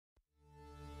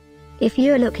If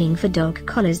you're looking for dog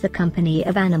collars, the company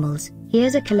of animals,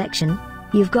 here's a collection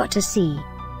you've got to see.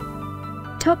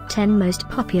 Top 10 most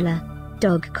popular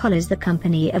dog collars, the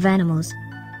company of animals.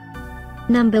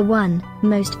 Number 1,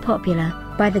 most popular,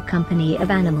 by the company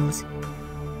of animals.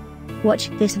 Watch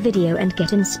this video and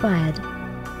get inspired.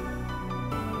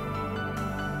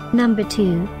 Number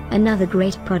 2, another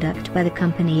great product by the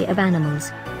company of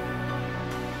animals.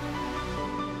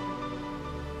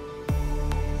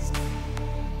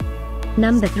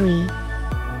 Number 3.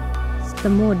 For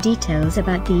more details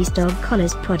about these dog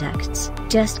collars products,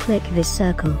 just click this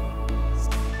circle.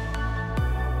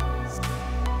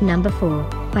 Number 4,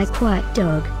 by Quiet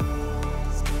Dog.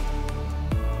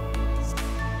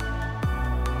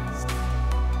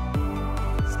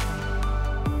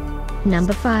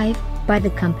 Number 5, by the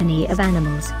company of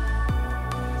animals.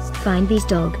 Find these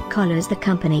dog collars, the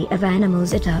company of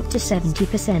animals, at up to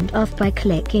 70% off by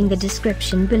clicking the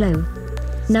description below.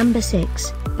 Number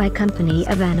 6, by company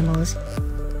of animals.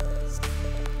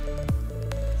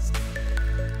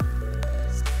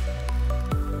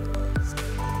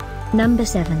 Number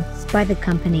 7, by the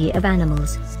company of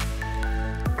animals.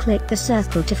 Click the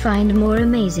circle to find more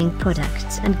amazing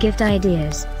products and gift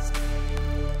ideas.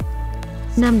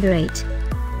 Number 8.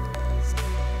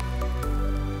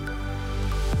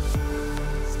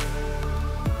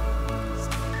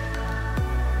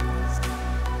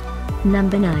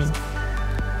 Number 9.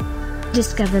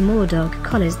 Discover more dog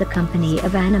collars, the company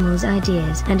of animals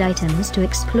ideas and items to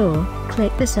explore,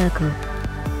 click the circle.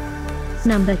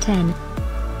 Number 10.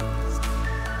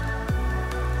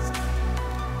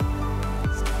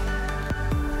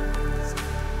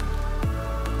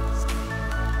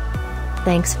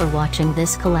 Thanks for watching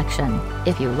this collection.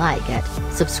 If you like it,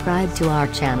 subscribe to our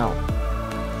channel.